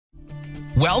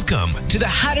Welcome to the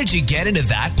How Did You Get Into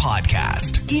That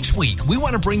podcast. Each week, we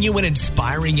want to bring you an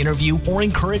inspiring interview or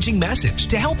encouraging message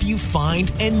to help you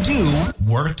find and do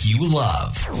work you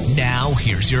love. Now,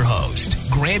 here's your host,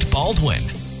 Grant Baldwin.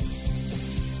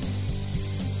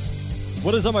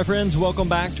 What is up, my friends? Welcome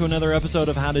back to another episode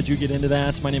of How Did You Get Into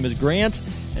That? My name is Grant,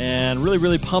 and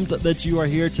really pumped that you are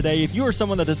here today. If you are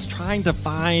someone that is trying to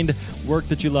find work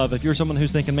that you love, if you're someone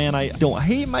who's thinking, man, I don't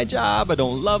hate my job, I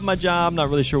don't love my job, not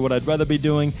really sure what I'd rather be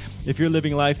doing. If you're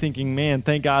living life thinking, man,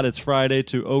 thank God it's Friday,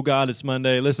 to, oh God, it's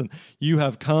Monday, listen, you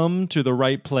have come to the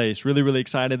right place. Really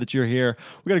excited that you're here.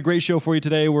 We got a great show for you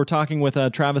today. We're talking with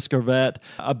Travis Gravette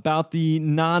about the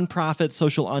nonprofit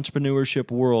social entrepreneurship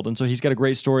world. And so he's got a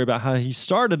great story about how he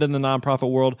started in the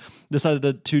nonprofit world,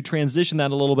 decided to transition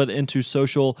that a little bit into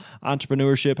social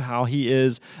entrepreneurship, how he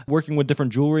is working with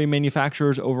different jewelry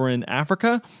manufacturers over in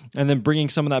Africa, and then bringing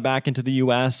some of that back into the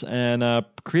U.S. and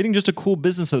creating just a cool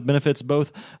business that benefits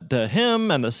both to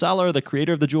him and the seller, the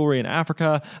creator of the jewelry in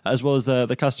Africa, as well as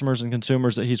the customers and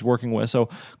consumers that he's working with. So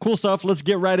cool stuff. Let's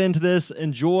get right into this.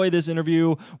 Enjoy this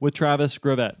interview with Travis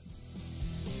Gravette.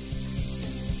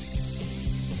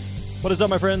 What is up,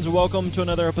 my friends? Welcome to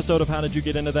another episode of How Did You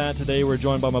Get Into That? Today we're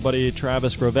joined by my buddy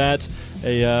Travis Gravette,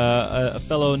 a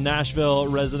fellow Nashville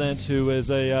resident who is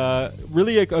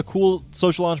really a cool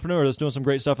social entrepreneur that's doing some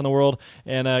great stuff in the world,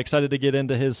 and excited to get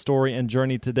into his story and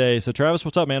journey today. So Travis,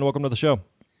 what's up, man? Welcome to the show.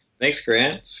 Thanks,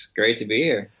 Grant. It's great to be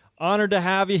here. Honored to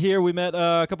have you here. We met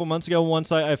a couple months ago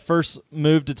once I first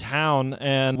moved to town,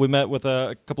 and we met with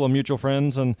a couple of mutual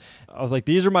friends, and I was like,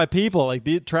 these are my people. Like,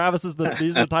 Travis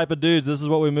these are the type of dudes. This is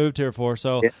what we moved here for.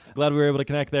 So glad we were able to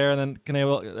connect there, and then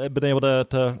been able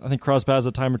to I think cross paths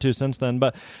a time or two since then.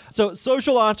 But so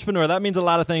social entrepreneur, that means a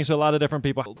lot of things to a lot of different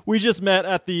people. We just met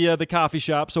at the coffee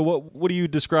shop. So what do you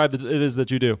describe that it is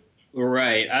that you do?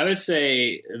 Right. I would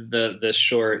say the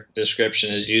short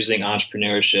description is using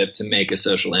entrepreneurship to make a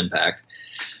social impact.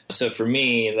 So for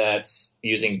me, that's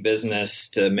using business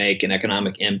to make an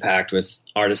economic impact with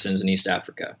artisans in East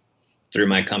Africa through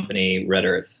my company, Red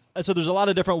Earth. So there's a lot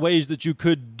of different ways that you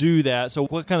could do that. So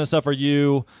what kind of stuff are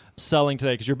you selling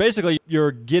today? Because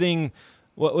you're getting,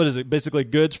 what is it, basically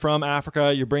goods from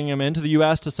Africa, you're bringing them into the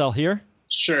U.S. to sell here?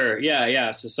 Sure.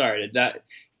 Yeah. So sorry to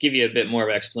give you a bit more of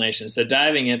an explanation. So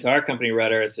diving into our company,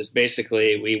 Red Earth, is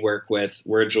basically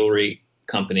we're a jewelry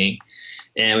company,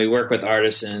 and we work with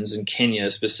artisans in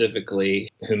Kenya specifically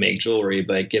who make jewelry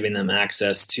by giving them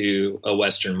access to a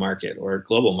Western market or a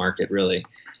global market, really.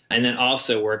 And then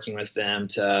also working with them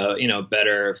to,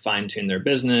 better fine-tune their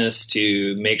business,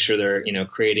 to make sure they're,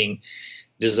 creating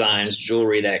designs,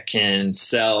 jewelry that can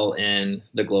sell in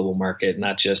the global market,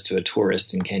 not just to a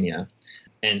tourist in Kenya.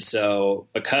 And so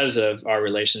because of our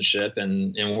relationship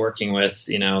and working with,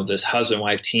 this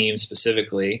husband-wife team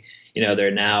specifically, they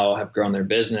now have grown their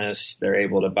business. They're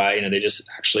able to buy, they just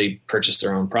actually purchased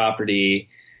their own property.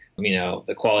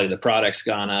 The quality of the product's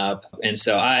gone up. And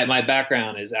so my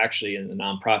background is actually in the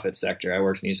nonprofit sector. I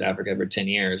worked in East Africa for 10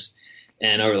 years.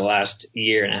 And over the last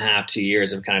year and a half, 2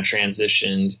 years, I've kind of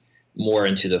transitioned more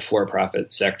into the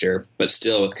for-profit sector, but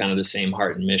still with kind of the same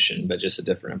heart and mission, but just a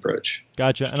different approach.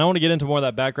 Gotcha. And I want to get into more of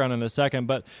that background in a second,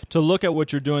 but to look at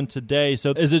what you're doing today,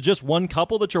 so is it just one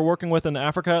couple that you're working with in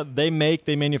Africa? They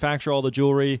manufacture all the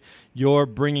jewelry, you're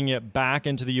bringing it back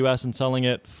into the U.S. and selling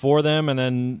it for them, and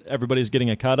then everybody's getting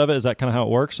a cut of it? Is that kind of how it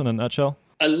works in a nutshell?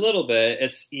 A little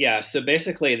bit. So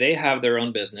basically they have their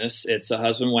own business. It's a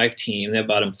husband-wife team. They have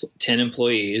about 10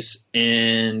 employees,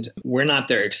 and we're not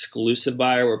their exclusive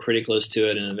buyer. We're pretty close to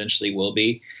it and eventually will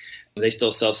be. They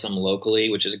still sell some locally,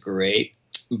 which is great.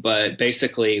 But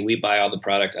basically we buy all the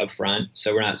product up front,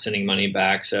 so we're not sending money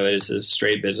back. So it's a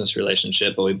straight business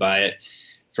relationship, but we buy it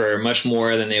for much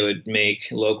more than they would make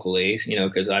locally,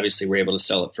 because obviously we're able to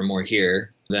sell it for more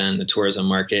here than the tourism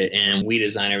market, and we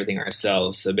design everything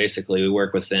ourselves. So basically we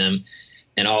work with them,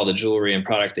 and all the jewelry and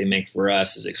product they make for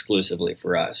us is exclusively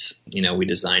for us. We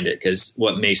designed it because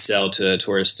what may sell to a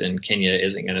tourist in Kenya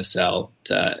isn't going to sell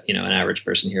to, an average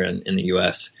person here in the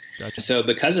U.S. Gotcha. So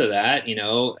because of that,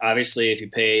 obviously if you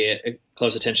pay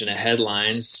close attention to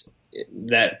headlines,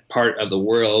 that part of the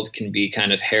world can be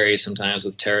kind of hairy sometimes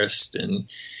with terrorists and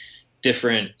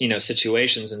different,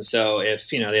 situations. And so if,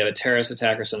 they have a terrorist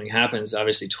attack or something happens,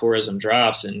 obviously tourism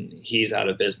drops and he's out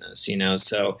of business,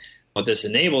 So what this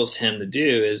enables him to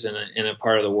do is in a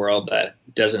part of the world that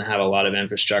doesn't have a lot of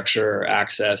infrastructure or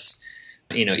access,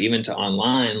 even to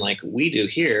online like we do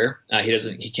here.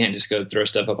 He can't just go throw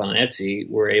stuff up on Etsy.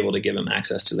 We're able to give him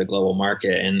access to the global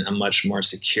market and a much more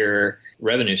secure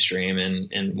revenue stream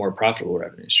and more profitable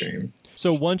revenue stream.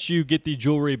 So once you get the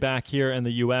jewelry back here in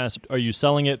the U.S., are you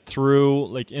selling it through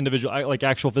like individual, like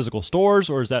actual physical stores,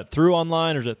 or is that through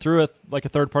online, or is it through a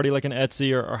third party like an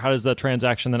Etsy, or how does that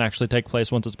transaction then actually take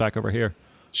place once it's back over here?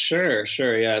 Sure,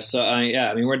 yeah. So,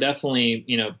 I mean, we're definitely,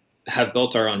 have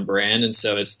built our own brand, and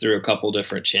so it's through a couple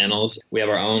different channels. We have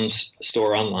our own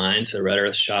store online, so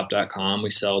redearthshop.com. We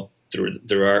sell through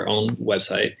our own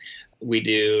website. We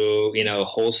do,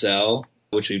 wholesale,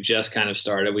 which we've just kind of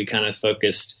started. We kind of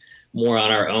focused more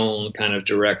on our own kind of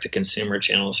direct to consumer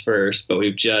channels first, but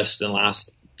we've just in the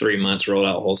last 3 months rolled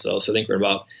out wholesale. So I think we're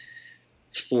about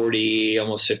 40,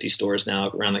 almost 50 stores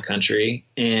now around the country.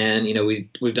 And,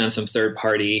 we've done some third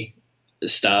party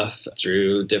stuff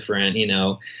through different,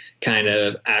 kind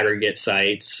of aggregate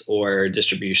sites or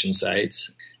distribution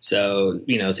sites. So,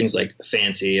 things like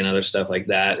Fancy and other stuff like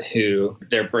that, who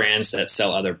they're brands that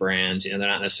sell other brands, they're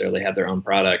not necessarily have their own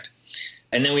product.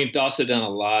 And then we've also done a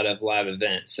lot of live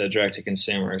events, so direct to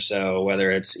consumer. So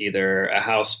whether it's either a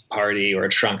house party or a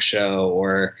trunk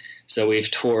show, so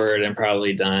we've toured and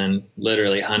probably done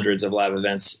literally hundreds of live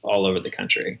events all over the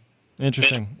country.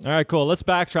 Interesting. All right, cool. Let's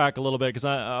backtrack a little bit because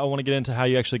I want to get into how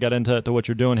you actually got into what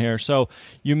you're doing here. So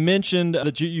you mentioned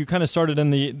that you kind of started in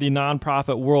the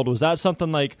nonprofit world. Was that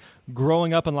something like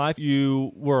growing up in life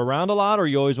you were around a lot, or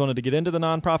you always wanted to get into the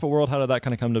nonprofit world? How did that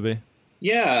kind of come to be?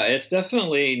 Yeah, it's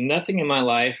definitely nothing in my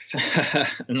life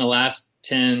in the last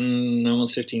 10,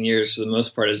 almost 15 years for the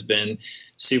most part has been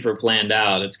super planned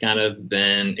out. It's kind of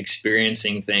been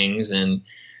experiencing things and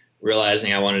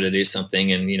realizing I wanted to do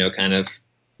something and, kind of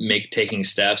taking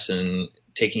steps and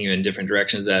taking you in different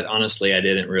directions that honestly I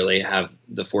didn't really have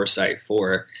the foresight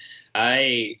for.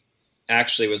 I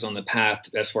actually was on the path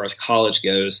as far as college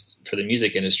goes for the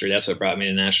music industry. That's what brought me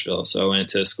to Nashville. So I went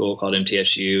to a school called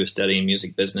MTSU studying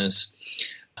music business.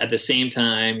 At the same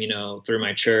time, through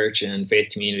my church and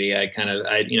faith community,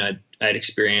 I'd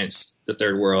experienced the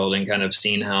third world and kind of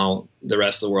seen how the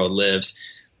rest of the world lives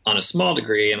on a small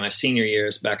degree. In my senior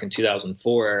years back in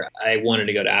 2004, I wanted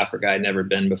to go to Africa. I'd never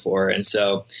been before. And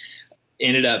so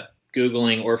ended up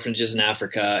Googling orphanages in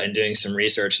Africa and doing some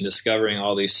research and discovering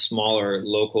all these smaller,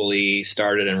 locally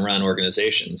started and run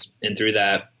organizations. And through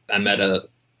that, I met a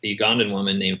Ugandan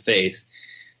woman named Faith,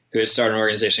 who had started an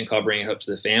organization called Bringing Hope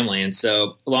to the Family. And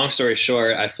so, long story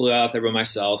short, I flew out there by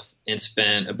myself and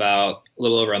spent about a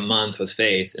little over a month with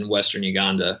Faith in Western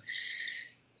Uganda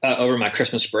over my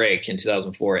Christmas break in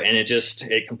 2004. And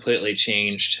it completely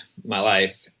changed my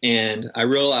life. And I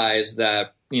realized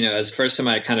that, as the first time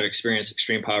I kind of experienced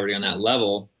extreme poverty on that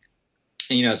level,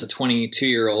 and, as a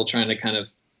 22-year-old trying to kind of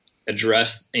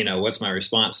address, what's my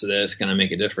response to this? Can I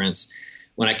make a difference?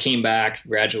 When I came back,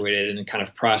 graduated, and kind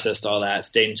of processed all that,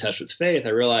 stayed in touch with Faith, I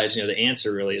realized, the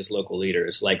answer really is local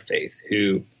leaders like Faith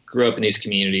who grew up in these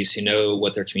communities, who know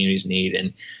what their communities need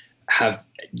and have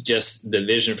just the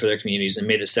vision for their communities and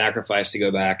made the sacrifice to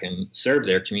go back and serve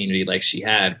their community like she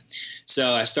had.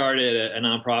 So I started a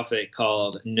nonprofit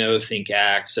called Know Think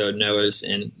Act. So Know is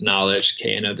in knowledge,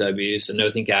 KNOW, so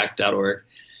knowthinkact.org.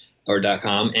 or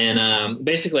 .com. And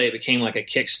basically it became like a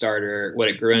Kickstarter. What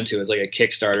it grew into was like a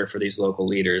Kickstarter for these local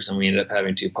leaders. And we ended up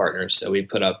having 2 partners. So we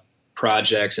put up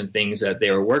projects and things that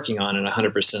they were working on, and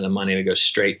 100% of the money would go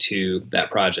straight to that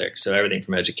project. So everything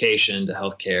from education to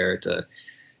healthcare to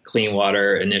clean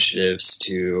water initiatives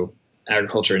to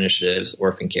agriculture initiatives,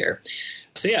 orphan care.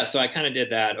 So I kind of did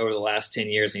that over the last 10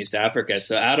 years in East Africa.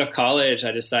 So out of college,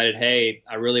 I decided, hey,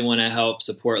 I really want to help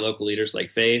support local leaders like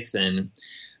Faith, and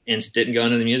didn't go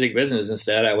into the music business.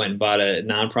 Instead, I went and bought a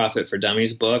Nonprofit for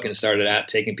Dummies book and started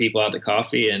taking people out to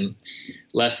coffee. And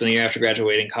less than a year after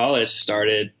graduating college,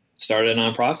 started a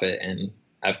nonprofit. And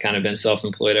I've kind of been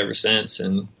self-employed ever since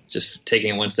and just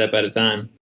taking it one step at a time.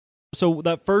 So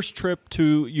that first trip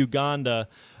to Uganda,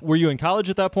 were you in college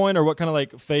at that point, or what kind of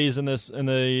like phase in the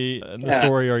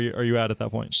story are you at that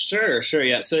point? Sure,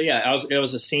 yeah. So it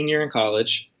was a senior in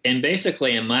college, and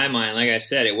basically in my mind, like I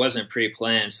said, it wasn't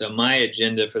pre-planned. So my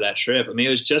agenda for that trip, it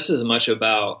was just as much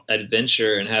about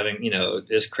adventure and having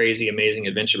this crazy, amazing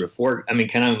adventure before. Kind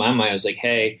of in my mind, I was like,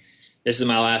 hey, this is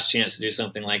my last chance to do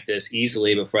something like this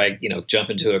easily before I jump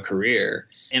into a career.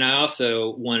 And I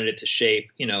also wanted it to shape,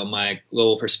 my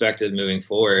global perspective moving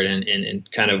forward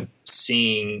and kind of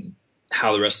seeing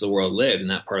how the rest of the world lived in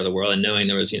that part of the world and knowing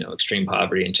there was, extreme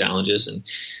poverty and challenges. And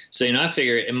so, I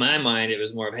figured in my mind, it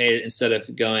was more of, hey, instead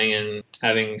of going and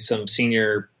having some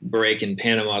senior break in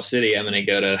Panama City, I'm going to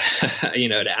go to,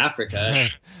 to Africa,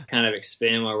 kind of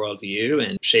expand my worldview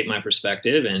and shape my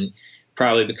perspective and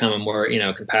probably become a more,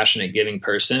 compassionate, giving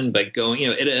person, but going,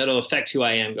 it'll affect who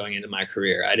I am going into my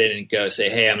career. I didn't go say,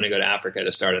 hey, I'm going to go to Africa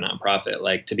to start a nonprofit.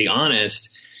 Like, to be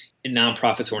honest,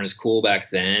 nonprofits weren't as cool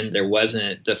back then. There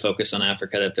wasn't the focus on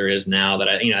Africa that there is now. That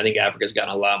I think Africa's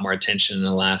gotten a lot more attention in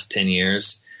the last 10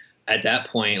 years. At that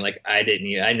point, like I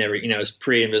never, it was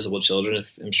pre-Invisible Children.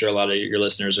 I'm sure a lot of your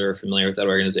listeners are familiar with that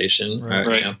organization.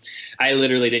 Right. I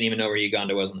literally didn't even know where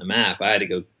Uganda was on the map. I had to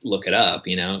go look it up,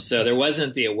 So there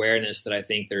wasn't the awareness that I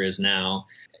think there is now,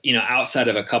 outside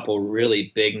of a couple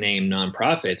really big name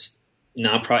nonprofits.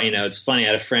 It's funny. I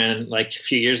had a friend like a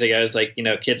few years ago. I was like,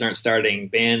 kids aren't starting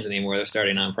bands anymore; they're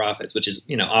starting nonprofits, which is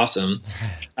awesome.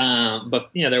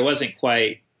 But there wasn't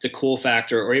quite the cool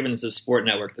factor, or even the support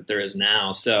network that there is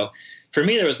now. So for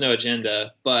me, there was no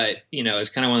agenda. But it's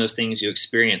kind of one of those things. You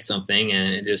experience something,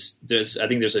 and I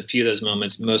think there's a few of those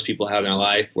moments most people have in their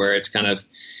life where it's kind of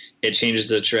it changes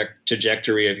the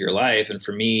trajectory of your life. And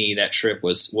for me, that trip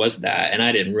was that. And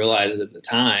I didn't realize it at the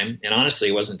time. And honestly,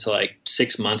 it wasn't until like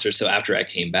 6 months or so after I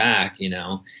came back,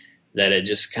 that it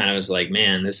just kind of was like,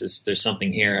 man, there's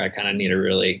something here. I kind of need to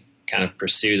really kind of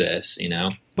pursue this,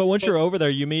 But once you're over there,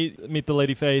 you meet the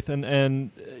Lady Faith,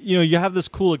 and you have this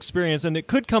cool experience, and it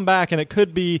could come back, and it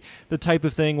could be the type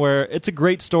of thing where it's a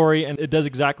great story, and it does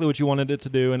exactly what you wanted it to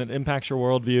do, and it impacts your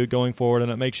worldview going forward, and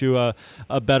it makes you a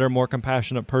better, more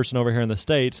compassionate person over here in the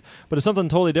States. But it's something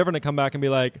totally different to come back and be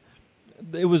like,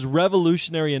 it was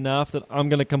revolutionary enough that I'm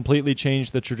going to completely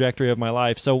change the trajectory of my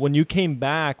life. So when you came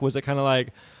back, was it kind of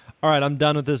like, all right, I'm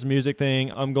done with this music thing,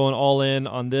 I'm going all in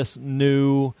on this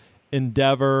new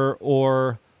endeavor?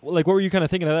 Or like, what were you kind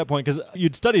of thinking at that point? Because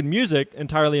you'd studied music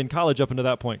entirely in college up until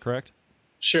that point, correct?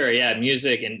 Sure, yeah,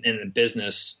 music and the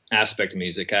business aspect of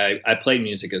music. I played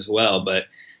music as well, but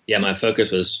yeah, my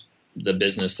focus was the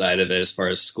business side of it as far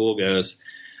as school goes.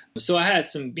 So I had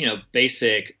some,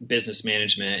 basic business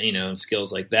management, and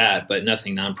skills like that, but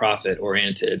nothing nonprofit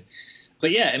oriented.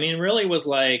 But yeah, it really was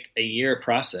like a year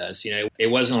process. It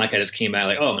wasn't like I just came back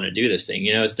like, oh, I'm going to do this thing.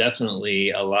 It's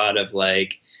definitely a lot of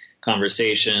like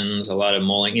conversations, a lot of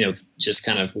mulling, just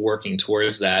kind of working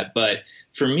towards that. But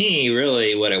for me,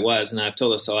 really what it was, and I've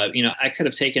told this a lot, I could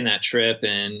have taken that trip,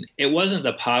 and it wasn't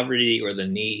the poverty or the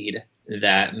need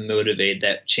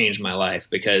that changed my life,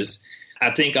 because I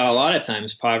think a lot of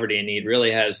times poverty and need really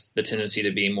has the tendency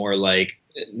to be more like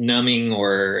numbing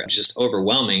or just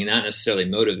overwhelming, not necessarily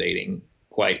motivating,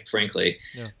 quite frankly.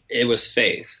 Yeah. It was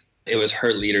faith. It was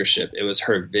her leadership. It was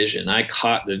her vision. I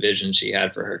caught the vision she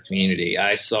had for her community.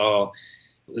 I saw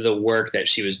the work that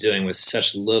she was doing with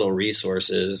such little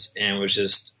resources and was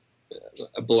just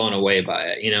blown away by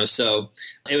it, So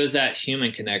it was that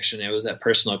human connection. It was that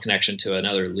personal connection to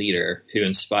another leader who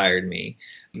inspired me,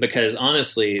 because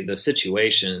honestly, the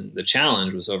situation, the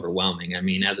challenge was overwhelming.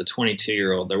 As a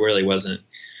 22-year-old, there really wasn't,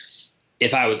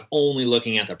 if I was only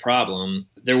looking at the problem,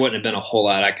 there wouldn't have been a whole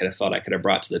lot I could have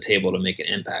brought to the table to make an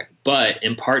impact. But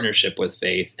in partnership with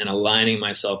Faith and aligning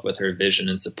myself with her vision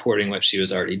and supporting what she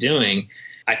was already doing,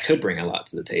 I could bring a lot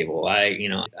to the table.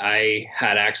 I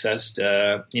had access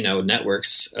to,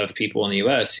 networks of people in the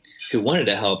U.S. who wanted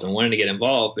to help and wanted to get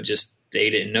involved, but just they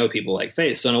didn't know people like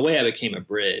Faith. So in a way, I became a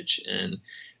bridge, and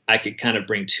I could kind of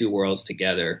bring two worlds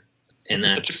together. And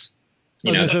that's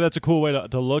that's a cool way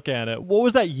to look at it. What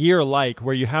was that year like,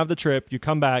 where you have the trip, you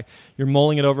come back, you're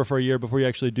mulling it over for a year before you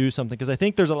actually do something? Because I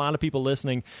think there's a lot of people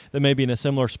listening that may be in a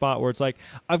similar spot where it's like,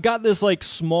 I've got this like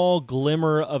small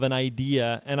glimmer of an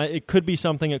idea, and it could be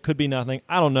something, it could be nothing.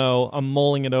 I don't know. I'm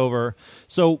mulling it over.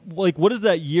 So like, what is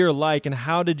that year like, and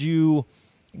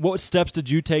what steps did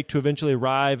you take to eventually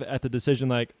arrive at the decision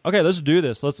like, okay, let's do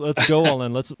this. Let's go all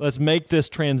in. Let's make this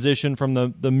transition from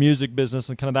the music business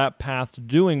and kind of that path to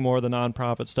doing more of the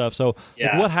nonprofit stuff. So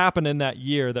like, what happened in that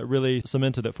year that really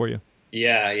cemented it for you?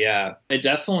 Yeah. It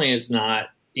definitely is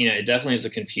not, it definitely is a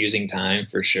confusing time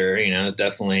for sure. It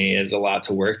definitely is a lot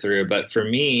to work through. But for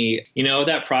me, what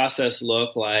that process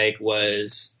looked like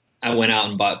was, I went out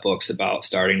and bought books about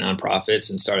starting nonprofits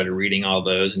and started reading all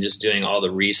those and just doing all the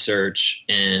research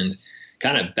and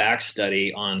kind of back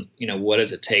study on, what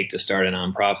does it take to start a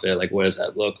nonprofit? Like, what does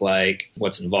that look like?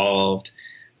 What's involved?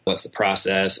 What's the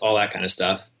process? All that kind of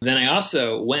stuff. Then I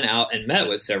also went out and met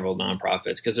with several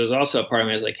nonprofits, because there's also a part of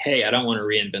me that's like, hey, I don't want to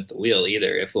reinvent the wheel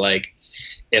either.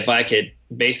 If I could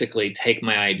basically take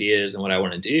my ideas and what I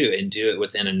want to do and do it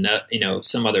within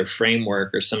some other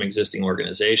framework or some existing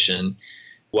organization,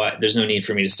 there's no need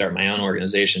for me to start my own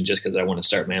organization just because I want to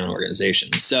start my own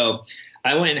organization. So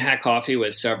I went and had coffee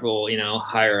with several,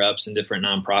 higher ups in different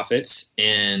nonprofits,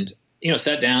 and,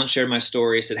 sat down, shared my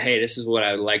story, said, hey, this is what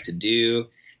I would like to do.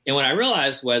 And what I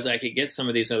realized was I could get some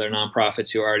of these other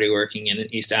nonprofits who are already working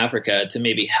in East Africa to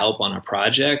maybe help on a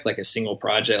project, like a single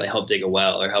project, like help dig a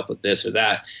well or help with this or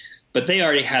that. But they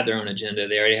already had their own agenda.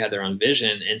 They already had their own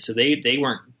vision. And so they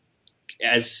weren't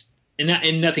as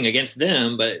and nothing against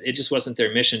them, but it just wasn't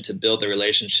their mission to build the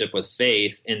relationship with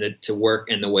faith and to work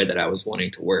in the way that I was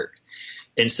wanting to work.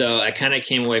 And so I kind of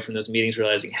came away from those meetings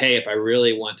realizing, hey, if I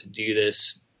really want to do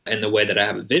this in the way that I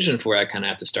have a vision for it, I kind of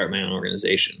have to start my own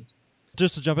organization.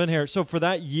 Just to jump in here, so for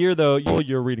that year, though,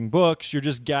 you're reading books, you're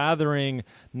just gathering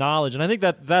knowledge. And I think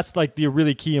that's like the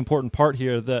really key important part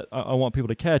here that I want people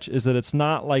to catch is that it's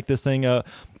not like this thing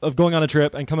of going on a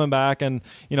trip and coming back and,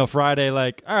 Friday,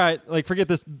 like, all right, like forget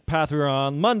this path we were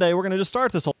on. Monday, we're going to just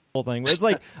start this whole thing. It's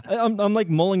like I'm like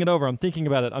mulling it over. I'm thinking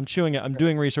about it. I'm chewing it. I'm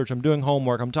doing research. I'm doing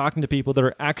homework. I'm talking to people that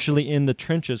are actually in the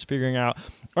trenches figuring out,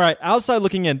 all right, outside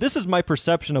looking in, this is my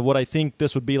perception of what I think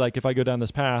this would be like if I go down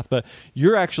this path, but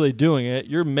you're actually doing it.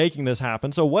 You're making this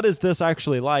happen. So what is this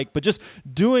actually like? But just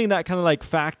doing that kind of like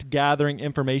fact gathering,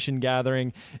 information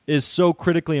gathering is so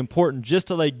critically important just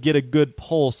to like get a good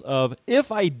pulse of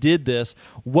if I did this,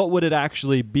 what would it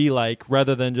actually be like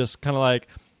rather than just kind of like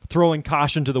throwing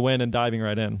caution to the wind and diving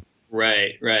right in.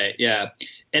 Right, yeah.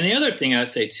 And the other thing I would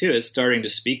say too is starting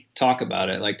to talk about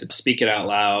it, like to speak it out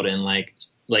loud and like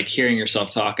hearing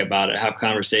yourself talk about it, have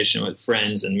conversation with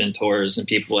friends and mentors and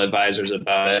people, advisors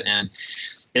about it. And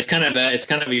it's kind of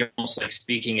almost like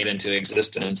speaking it into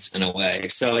existence in a way.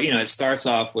 So, it starts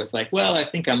off with like, well, I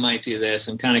think I might do this.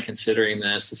 I'm kind of considering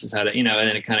this. This is how to, and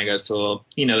then it kind of goes to,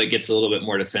 it gets a little bit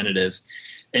more definitive.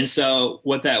 And so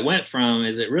what that went from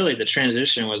is the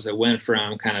transition was it went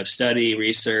from kind of study,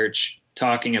 research,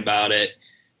 talking about it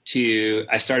to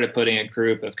I started putting a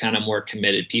group of kind of more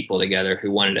committed people together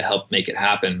who wanted to help make it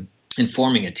happen and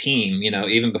forming a team,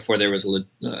 even before there was a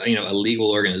legal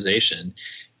organization.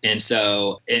 And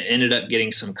so it ended up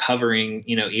getting some covering,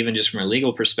 even just from a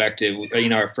legal perspective,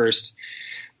 our first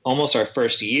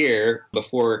year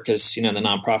before, because, the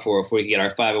nonprofit world, before we could get our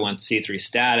 501c3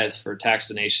 status for tax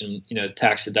donation,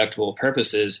 tax deductible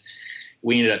purposes,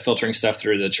 we ended up filtering stuff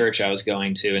through the church I was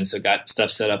going to. And so got stuff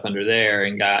set up under there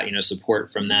and got,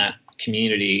 support from that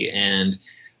community. And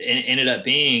it ended up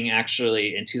being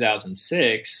actually in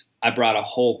 2006, I brought a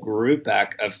whole group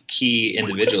back of key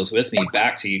individuals with me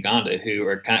back to Uganda who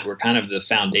were kind of the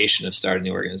foundation of starting the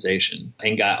organization,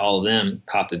 and got all of them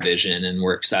caught the vision and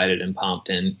were excited and pumped.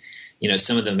 And,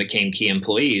 some of them became key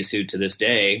employees who to this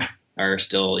day are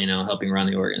still, helping run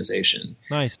the organization.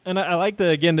 Nice. And I like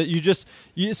that, again, that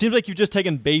it seems like you've just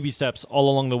taken baby steps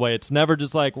all along the way. It's never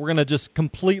just like, we're going to just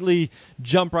completely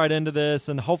jump right into this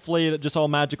and hopefully it just all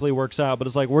magically works out. But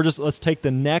it's like, let's take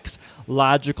the next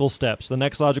logical steps. The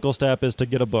next logical step is to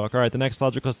get a book. All right. The next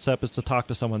logical step is to talk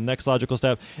to someone. The next logical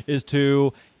step is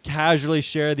to casually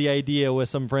share the idea with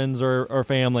some friends or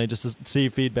family just to see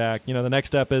feedback. The next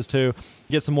step is to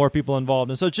get some more people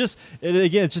involved. And so it's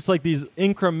just like these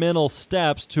incremental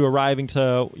steps to arriving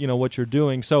to, what you're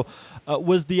doing. So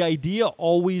was the idea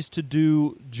always to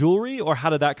do jewelry, or how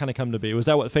did that kind of come to be? Was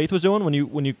that what Faith was doing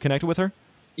when you connected with her?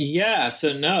 Yeah.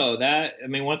 So no,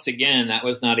 once again, that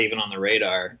was not even on the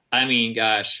radar.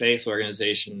 Gosh, Faith's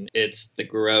organization, it's the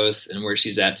growth and where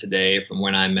she's at today from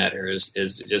when I met her is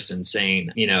just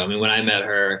insane. When I met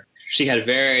her, she had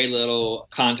very little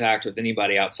contact with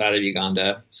anybody outside of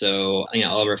Uganda. So,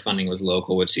 all of her funding was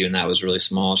local, which even that was really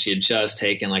small. She had just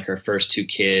taken like her first 2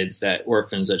 kids,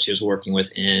 orphans that she was working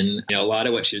with in, a lot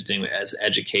of what she was doing as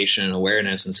education and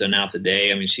awareness. And so now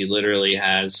today, she literally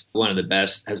has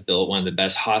built one of the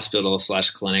best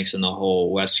hospitals/clinics in the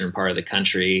whole western part of the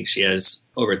country. She has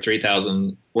over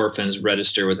 3,000 orphans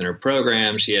registered within her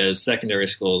program. She has secondary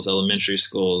schools, elementary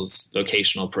schools,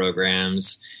 vocational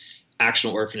programs,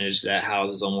 actual orphanage that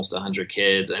houses almost 100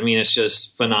 kids. It's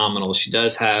just phenomenal. She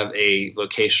does have a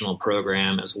vocational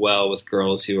program as well with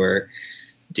girls who are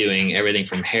doing everything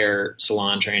from hair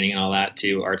salon training and all that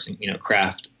to arts and,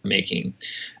 craft making.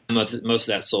 Most of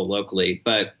that's sold locally.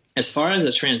 But as far as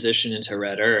the transition into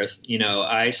Red Earth,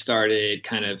 I started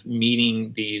kind of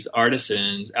meeting these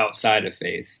artisans outside of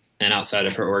Faith and outside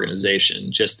of her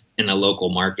organization, just in the local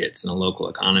markets and the local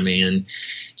economy, and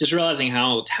just realizing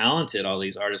how talented all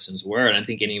these artisans were. And I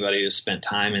think anybody who's spent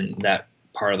time in that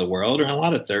part of the world or in a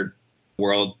lot of third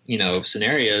world,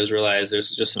 scenarios realize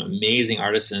there's just some amazing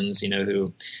artisans,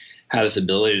 who have this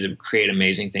ability to create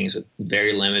amazing things with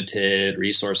very limited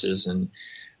resources, and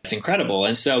it's incredible.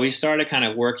 And so we started kind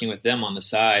of working with them on the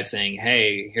side saying,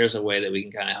 hey, here's a way that we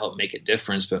can kind of help make a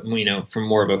difference. But,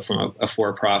 from a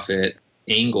for-profit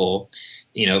angle,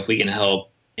 if we can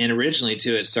help. And originally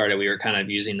too, it started, we were kind of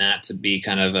using that to be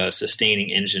kind of a sustaining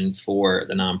engine for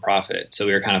the nonprofit. So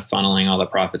we were kind of funneling all the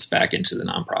profits back into the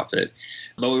nonprofit.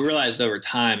 But we realized over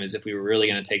time is if we were really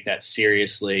going to take that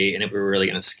seriously and if we were really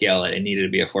going to scale it, it needed to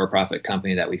be a for-profit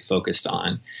company that we focused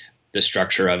on the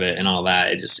structure of it and all that.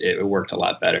 It worked a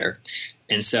lot better.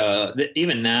 And so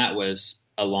even that was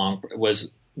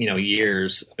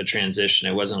years of a transition.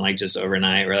 It wasn't like just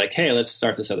overnight. We're like, hey, let's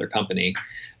start this other company.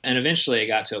 And eventually I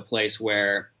got to a place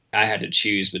where I had to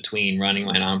choose between running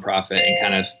my nonprofit and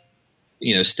kind of,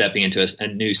 stepping into a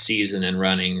new season and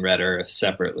running Red Earth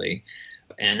separately.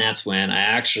 And that's when I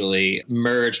actually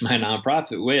merged my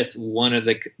nonprofit with one of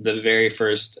the very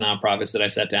first nonprofits that I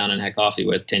sat down and had coffee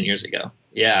with 10 years ago.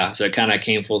 Yeah, so it kind of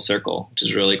came full circle, which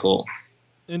is really cool.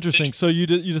 Interesting. So you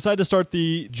decided to start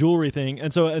the jewelry thing.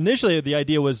 And so initially the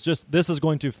idea was just this is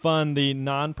going to fund the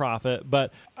nonprofit.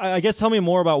 But I guess tell me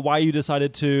more about why you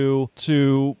decided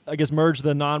to I guess merge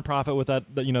the nonprofit with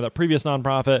that previous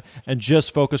nonprofit and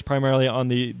just focus primarily on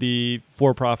the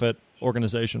for-profit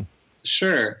organization.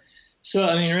 Sure. So,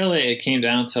 I mean, really it came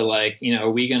down to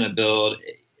are we going to build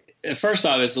 – first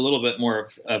off, it's a little bit more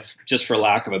of, just for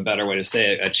lack of a better way to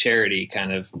say it, a charity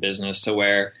kind of business to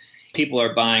where – people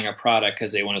are buying a product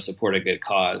because they want to support a good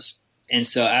cause. And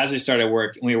so as we started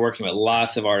we were working with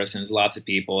lots of artisans, lots of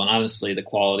people, and honestly, the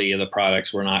quality of the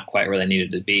products were not quite where they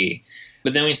needed to be.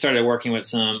 But then we started working with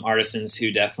some artisans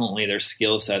who definitely their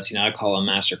skill sets, I call them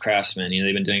master craftsmen.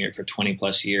 They've been doing it for 20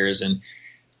 plus years. And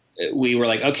we were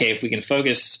like, okay, if we're going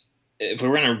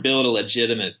to build a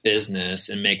legitimate business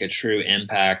and make a true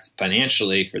impact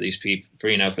financially for these people,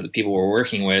 for the people we're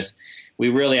working with, we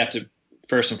really have to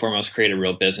first and foremost create a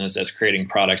real business that's creating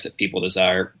products that people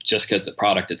desire just because the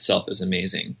product itself is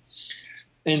amazing.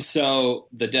 And so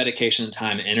the dedication,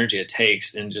 time, and energy it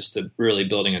takes in just to really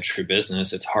building a true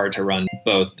business, it's hard to run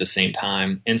both at the same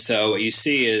time. And so what you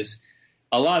see is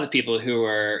a lot of the people who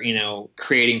are,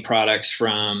 creating products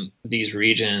from these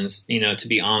regions, to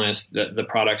be honest, the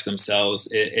products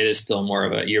themselves, it is still more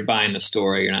of you're buying the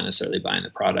story, you're not necessarily buying the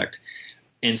product.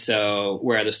 And so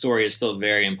where the story is still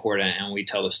very important and we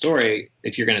tell the story,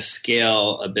 if you're going to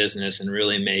scale a business and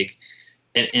really make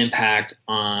an impact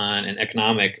on an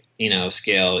economic,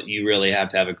 scale, you really have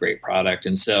to have a great product.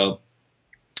 And so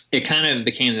it kind of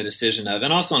became the decision of,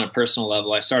 and also on a personal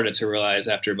level, I started to realize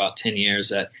after about 10 years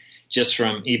that just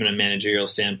from even a managerial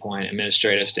standpoint,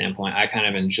 administrative standpoint, I kind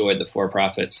of enjoyed the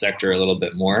for-profit sector a little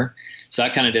bit more. So I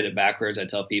kind of did it backwards. I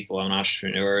tell people I'm an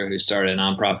entrepreneur who started a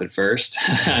nonprofit first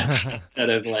instead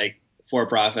of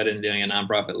for-profit and doing a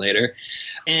nonprofit later.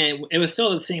 And it was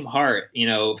still the same heart,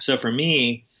 So for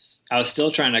me, I was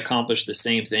still trying to accomplish the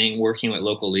same thing, working with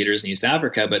local leaders in East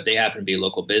Africa, but they happen to be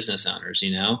local business owners,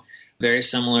 very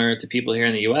similar to people here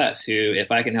in the U.S. who,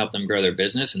 if I can help them grow their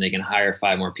business and they can hire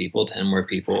 5 more people, 10 more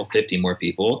people, 50 more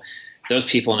people, those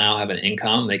people now have an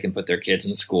income. They can put their kids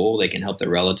in school. They can help their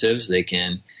relatives. They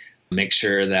can make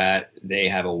sure that they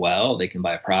have a well. They can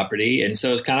buy property. And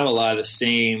so it's kind of a lot of the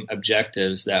same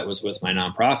objectives that was with my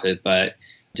nonprofit, but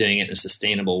doing it in a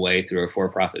sustainable way through a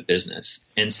for-profit business.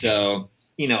 And so,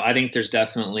 I think there's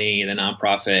definitely the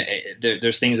nonprofit,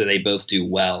 there's things that they both do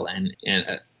well and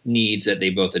needs that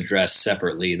they both address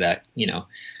separately that,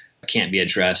 can't be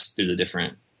addressed through the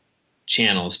different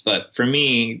channels. But for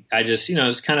me, I just,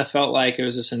 it's kind of felt like it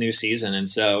was just a new season. And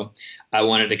so I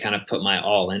wanted to kind of put my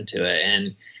all into it.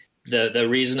 And the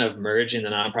reason of merging the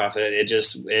nonprofit,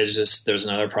 there's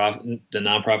another the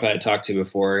nonprofit I talked to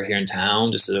before here in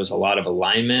town, just there was a lot of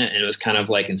alignment. And it was kind of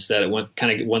like, instead of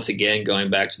once again, going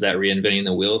back to that reinventing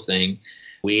the wheel thing,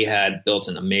 we had built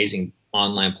an amazing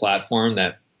online platform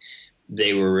that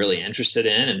they were really interested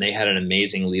in, and they had an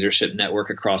amazing leadership network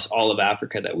across all of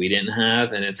Africa that we didn't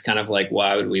have. And it's kind of like,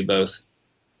 why would we both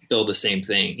build the same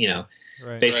thing,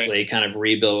 basically kind of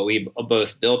rebuild what we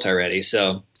both built already.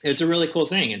 So it's a really cool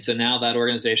thing. And so now that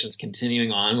organization is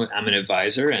continuing on. I'm an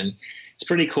advisor, and it's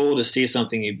pretty cool to see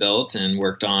something you built and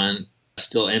worked on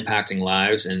still impacting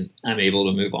lives. And I'm able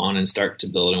to move on and start to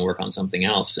build and work on something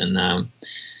else. And,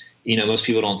 most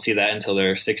people don't see that until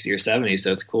they're 60 or 70.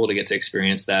 So it's cool to get to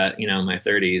experience that, in my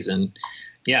 30s. And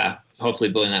yeah, hopefully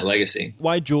building that legacy.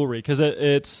 Why jewelry? Because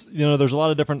it's, there's a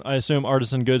lot of different, I assume,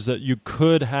 artisan goods that you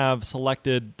could have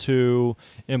selected to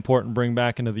import and bring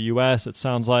back into the U.S. It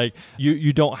sounds like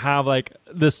you don't have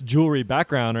this jewelry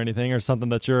background or anything, or something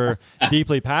that you're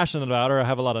deeply passionate about or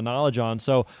have a lot of knowledge on.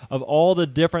 So of all the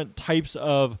different types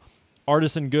of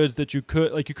artisan goods that you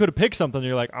could have picked something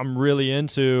you're like, I'm really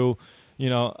into,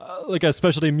 like a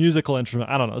specialty musical instrument.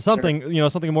 I don't know, something, Sure.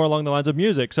 Something more along the lines of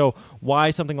music. So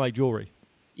why something like jewelry?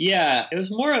 Yeah, it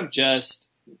was more of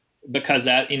just because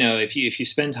that, if you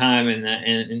spend time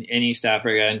in East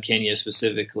Africa and Kenya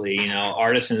specifically,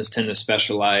 artisans tend to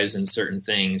specialize in certain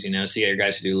things. So you got your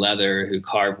guys who do leather, who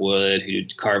carve wood, who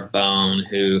carve bone,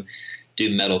 who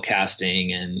do metal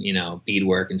casting and,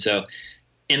 beadwork. And so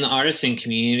in the artisan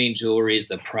community, jewelry is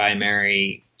the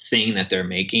primary thing that they're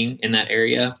making in that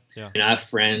area. Yeah. And I have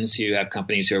friends who have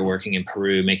companies who are working in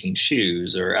Peru making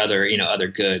shoes or other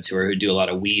goods who do a lot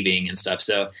of weaving and stuff.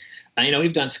 So,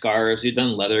 we've done scarves, we've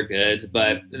done leather goods,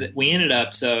 but we ended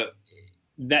up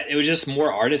that it was just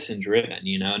more artisan driven,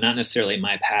 not necessarily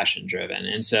my passion driven.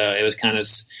 And so it was kind of,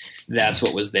 that's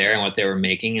what was there and what they were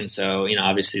making. And so,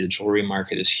 obviously the jewelry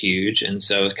market is huge. And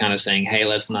so it was kind of saying, hey,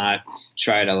 let's not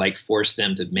try to like force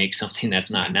them to make something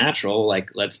that's not natural. Like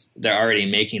they're already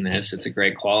making this. It's a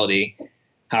great quality.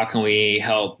 How can we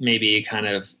help maybe kind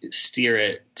of steer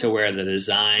it to where the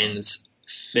designs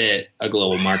fit a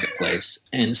global marketplace?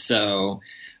 And so,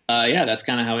 that's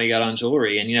kind of how we got on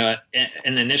jewelry. And,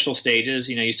 in the initial stages,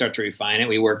 you start to refine it.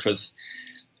 We worked with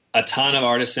a ton of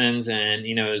artisans and,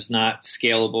 it was not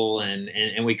scalable.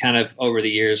 And we kind of, over the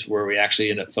years where we actually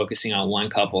ended up focusing on one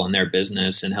couple and their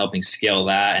business and helping scale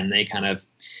that. And they kind of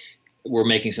were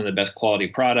making some of the best quality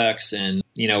products. And,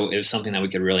 it was something that we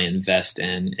could really invest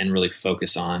in and really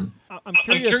focus on. I'm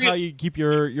curious how you keep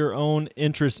your own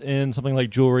interest in something like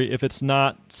jewelry if it's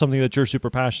not something that you're super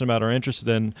passionate about or interested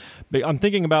in. But I'm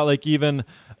thinking about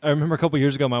I remember a couple of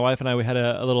years ago, my wife and I, we had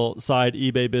a little side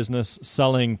eBay business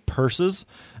selling purses.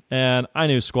 And I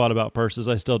knew squat about purses.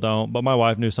 I still don't, but my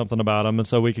wife knew something about them. And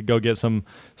so we could go get some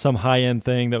high-end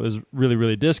thing that was really,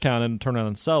 really discounted and turn around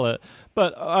and sell it.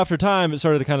 But after time, it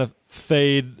started to kind of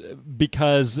fade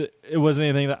because it wasn't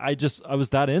anything that I was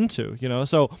that into,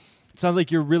 So it sounds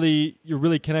like you're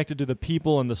really connected to the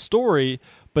people and the story,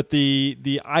 but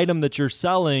the item that you're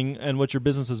selling and what your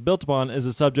business is built upon is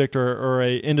a subject or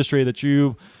a industry that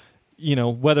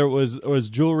whether it was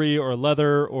jewelry or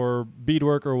leather or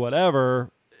beadwork or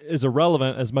whatever, is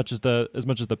irrelevant as much as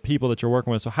the people that you're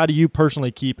working with. So how do you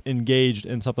personally keep engaged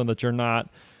in something that you're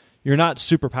not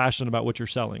super passionate about what you're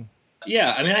selling?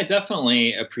 Yeah, I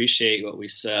definitely appreciate what we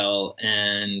sell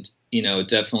and,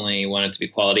 definitely want it to be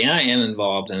quality. And I am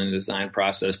involved in the design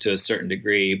process to a certain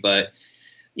degree, but,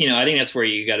 I think that's where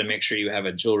you got to make sure you have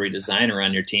a jewelry designer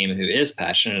on your team who is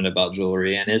passionate about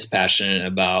jewelry and is passionate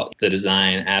about the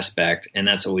design aspect. And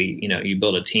that's what you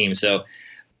build a team. So,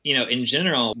 in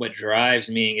general, what drives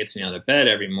me and gets me out of bed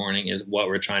every morning is what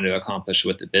we're trying to accomplish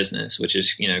with the business, which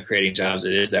is, creating jobs.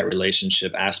 It is that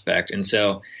relationship aspect. And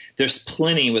so there's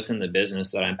plenty within the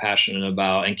business that I'm passionate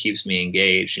about and keeps me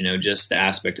engaged, just the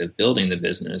aspect of building the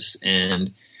business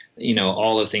and,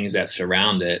 all the things that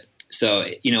surround it. So,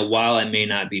 while I may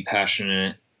not be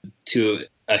passionate to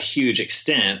a huge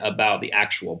extent about the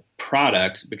actual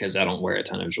product because I don't wear a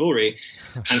ton of jewelry,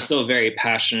 I'm still very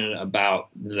passionate about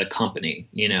the company,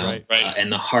 Right.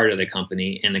 And the heart of the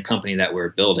company and the company that we're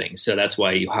building. So that's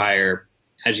why you hire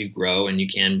as you grow and you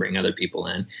can bring other people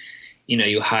in.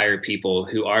 You hire people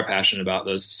who are passionate about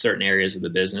those certain areas of the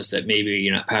business that maybe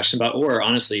you're not passionate about, or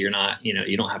honestly, you're not,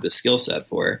 you don't have the skill set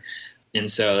for. And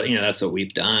so, that's what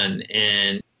we've done.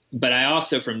 But I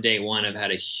also, from day one, have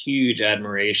had a huge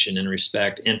admiration and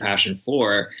respect and passion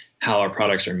for how our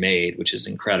products are made, which is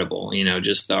incredible.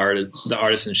 Just the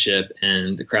artisanship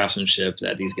and the craftsmanship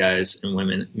that these guys and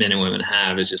men and women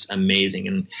have is just amazing.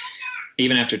 And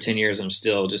even after 10 years, I'm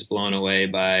still just blown away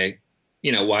by,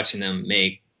 watching them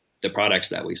make the products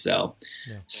that we sell.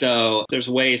 Yeah. So there's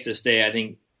ways to stay, I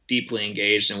think, deeply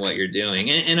engaged in what you're doing.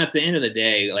 And at the end of the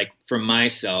day, like for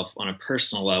myself on a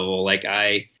personal level, like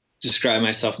I describe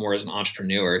myself more as an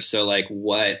entrepreneur. So like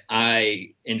what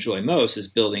I enjoy most is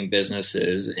building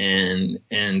businesses and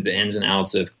the ins and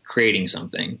outs of creating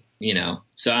something,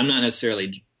 So I'm not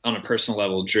necessarily on a personal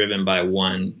level driven by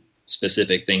one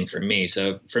specific thing for me.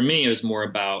 So for me, it was more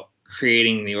about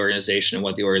creating the organization and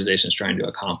what the organization is trying to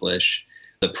accomplish.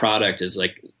 The product is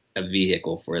like a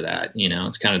vehicle for that.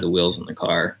 It's kind of the wheels in the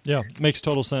car. Yeah, makes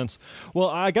total sense. Well,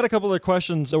 I got a couple of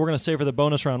questions that we're going to save for the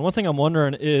bonus round. One thing I'm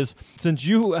wondering is, since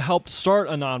you helped start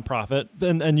a nonprofit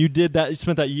and you did that, you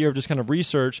spent that year of just kind of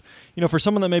research, for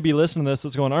someone that may be listening to this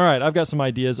that's going, all right, I've got some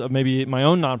ideas of maybe my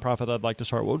own nonprofit that I'd like to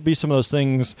start. What would be some of those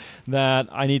things that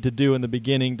I need to do in the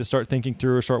beginning to start thinking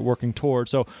through or start working towards?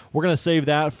 So we're going to save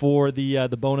that for the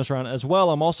bonus round as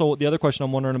well. The other question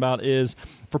I'm wondering about is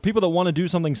for people that want to do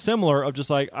something similar of just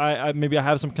like, I maybe I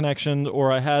have some connections,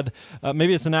 or I had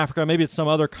maybe it's in Africa, maybe it's some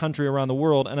other country around the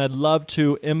world, and I'd love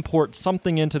to import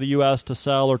something into the U.S. to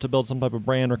sell or to build some type of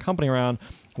brand or company around.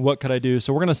 What could I do?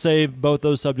 So we're going to save both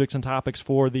those subjects and topics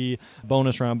for the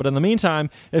bonus round. But in the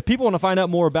meantime, if people want to find out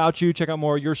more about you, check out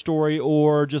more of your story,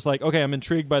 or just like, okay, I'm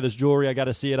intrigued by this jewelry, I got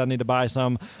to see it, I need to buy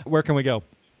some, where can we go?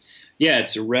 Yeah,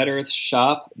 it's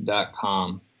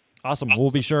redearthshop.com. Awesome. We'll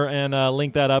be sure and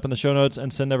link that up in the show notes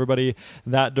and send everybody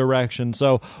that direction.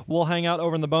 So we'll hang out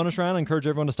over in the bonus round. I encourage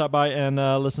everyone to stop by and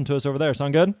listen to us over there.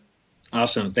 Sound good?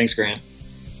 Awesome. Thanks, Grant.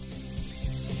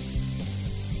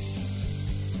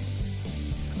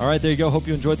 All right, there you go. Hope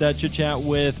you enjoyed that chit chat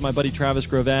with my buddy Travis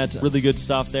Gravette. Really good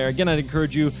stuff there. Again, I'd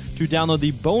encourage you to download the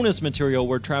bonus material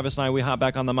where Travis and I, we hop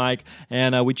back on the mic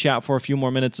and we chat for a few more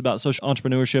minutes about social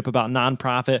entrepreneurship, about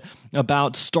nonprofit,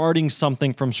 about starting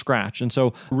something from scratch. And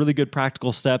so really good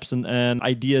practical steps and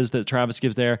ideas that Travis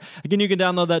gives there. Again, you can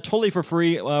download that totally for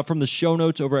free from the show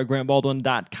notes over at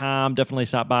grantbaldwin.com. Definitely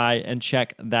stop by and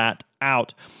check that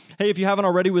out. Hey, if you haven't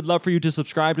already, we'd love for you to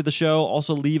subscribe to the show.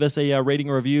 Also, leave us a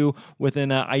rating or review within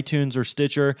iTunes or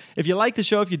Stitcher. If you like the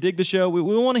show, if you dig the show, we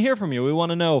want to hear from you. We want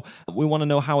to know. We want to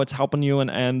know how it's helping you,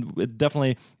 and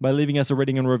definitely by leaving us a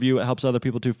rating and review, it helps other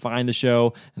people to find the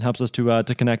show and helps us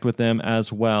to connect with them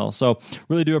as well. So,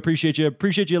 really do appreciate you.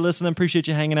 Appreciate you listening. Appreciate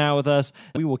you hanging out with us.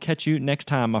 We will catch you next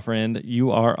time, my friend. You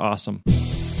are awesome.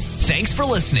 Thanks for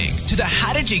listening to the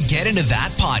How Did You Get Into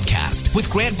That podcast with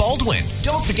Grant Baldwin.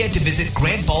 Don't forget to visit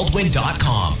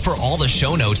grantbaldwin.com for all the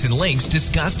show notes and links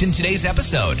discussed in today's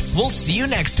episode. We'll see you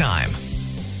next time.